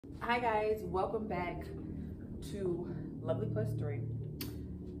Hi guys, welcome back to Lovely Plus 3.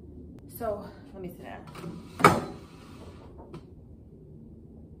 So let me sit down.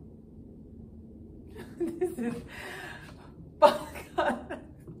 This is oh God.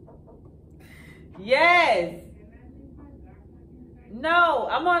 Yes. No,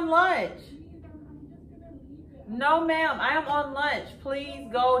 I'm on lunch. No, ma'am, I am on lunch. Please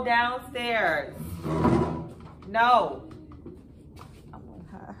go downstairs. No. I'm on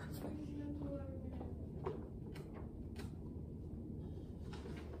high.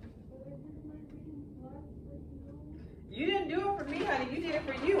 You didn't do it for me, honey. You did it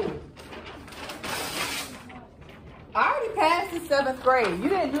for you. I already passed the 7th grade. You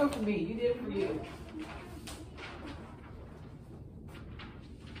didn't do it for me. You did it for you.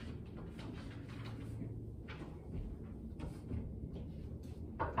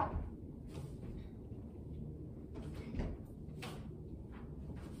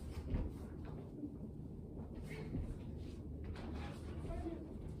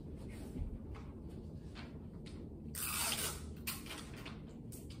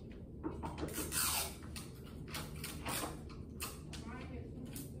 Crazy.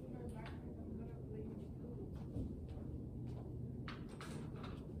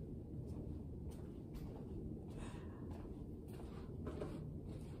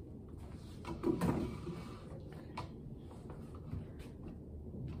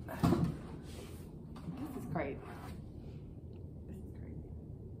 This is crazy.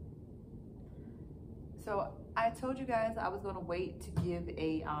 So I told you guys I was going to wait to give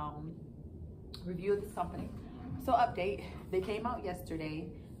a review of this company. So update, they came out yesterday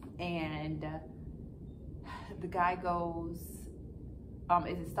and the guy goes,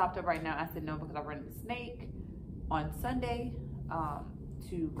 is it stopped up right now? I said no, because I ran into snake on Sunday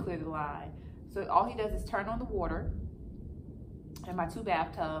to clear the line. So all he does is turn on the water in my 2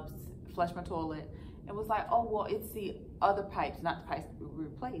 bathtubs, flush my toilet, and was like, oh, well, it's the other pipes, not the pipes we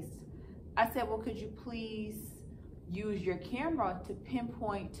replaced. I said, well, could you please use your camera to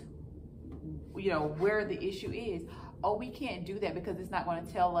pinpoint, where the issue is? Oh, we can't do that because it's not going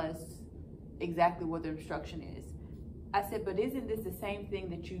to tell us exactly what the obstruction is. I said, but isn't this the same thing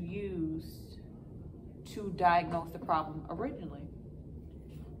that you used to diagnose the problem originally?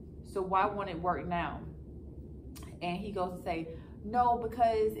 So why won't it work now? And he goes to say, no,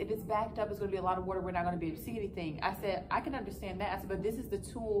 because if it's backed up, it's going to be a lot of water. We're not going to be able to see anything. I said, I can understand that. I said, but this is the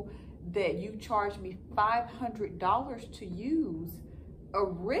tool that you charged me $500 to use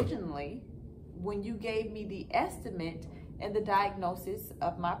originally when you gave me the estimate and the diagnosis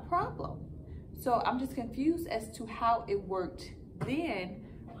of my problem. So I'm just confused as to how it worked then,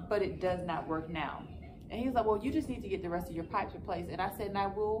 but it does not work now. And he was like, well, you just need to get the rest of your pipes replaced. And I said, and I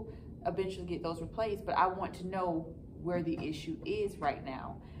will eventually get those replaced, but I want to know where the issue is right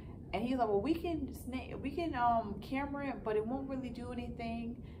now. And he's like, well, we can camera it, but it won't really do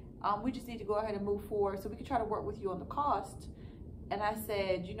anything. We just need to go ahead and move forward so we can try to work with you on the cost. And I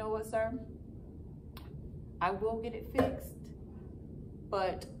said, you know what, sir? I will get it fixed,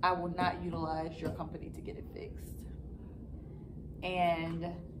 but I will not utilize your company to get it fixed. And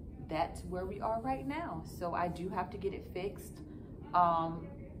that's where we are right now. So I do have to get it fixed. I'm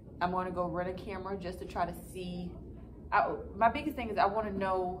going to go rent a camera just to try to see. My biggest thing is I want to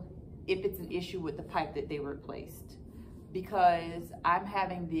know if it's an issue with the pipe that they replaced, because I'm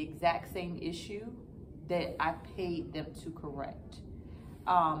having the exact same issue that I paid them to correct.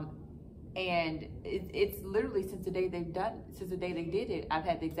 And it's literally since the day they did it, I've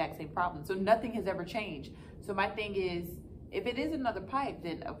had the exact same problem. So nothing has ever changed. So my thing is, if it is another pipe,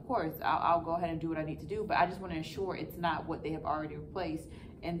 then of course I'll go ahead and do what I need to do. But I just want to ensure it's not what they have already replaced,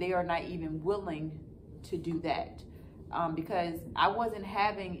 and they are not even willing to do that. Because I wasn't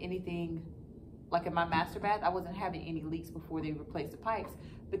having anything, like in my master bath, I wasn't having any leaks before they replaced the pipes.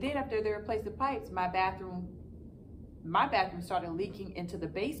 But then after they replaced the pipes, my bathroom started leaking into the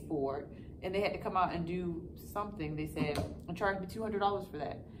baseboard, and they had to come out and do something, they said, and charge me $200 for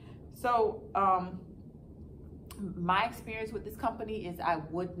that. So my experience with this company is I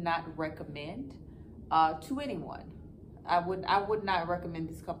would not recommend to anyone. I would not recommend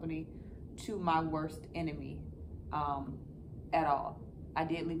this company to my worst enemy at all. I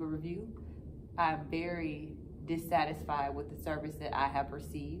did leave a review. I'm very dissatisfied with the service that I have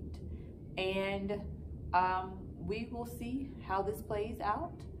received, and we will see how this plays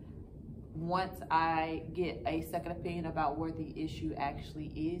out once I get a second opinion about where the issue actually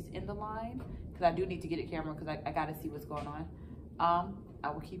is in the line, because I do need to get a camera because I got to see what's going on. I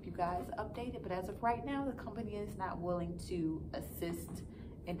will keep you guys updated, but as of right now, the company is not willing to assist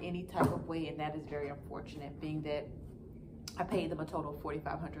in any type of way, and that is very unfortunate, being that I paid them a total of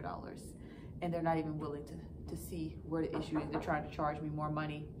 $4,500, and they're not even willing to see where the issue is. They're trying to charge me more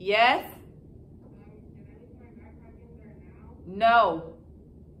money. Yes? No.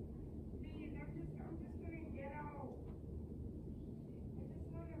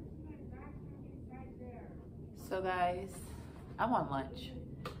 So guys, I'm on lunch.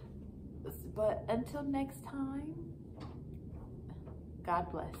 But until next time,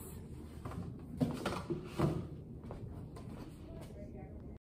 God bless.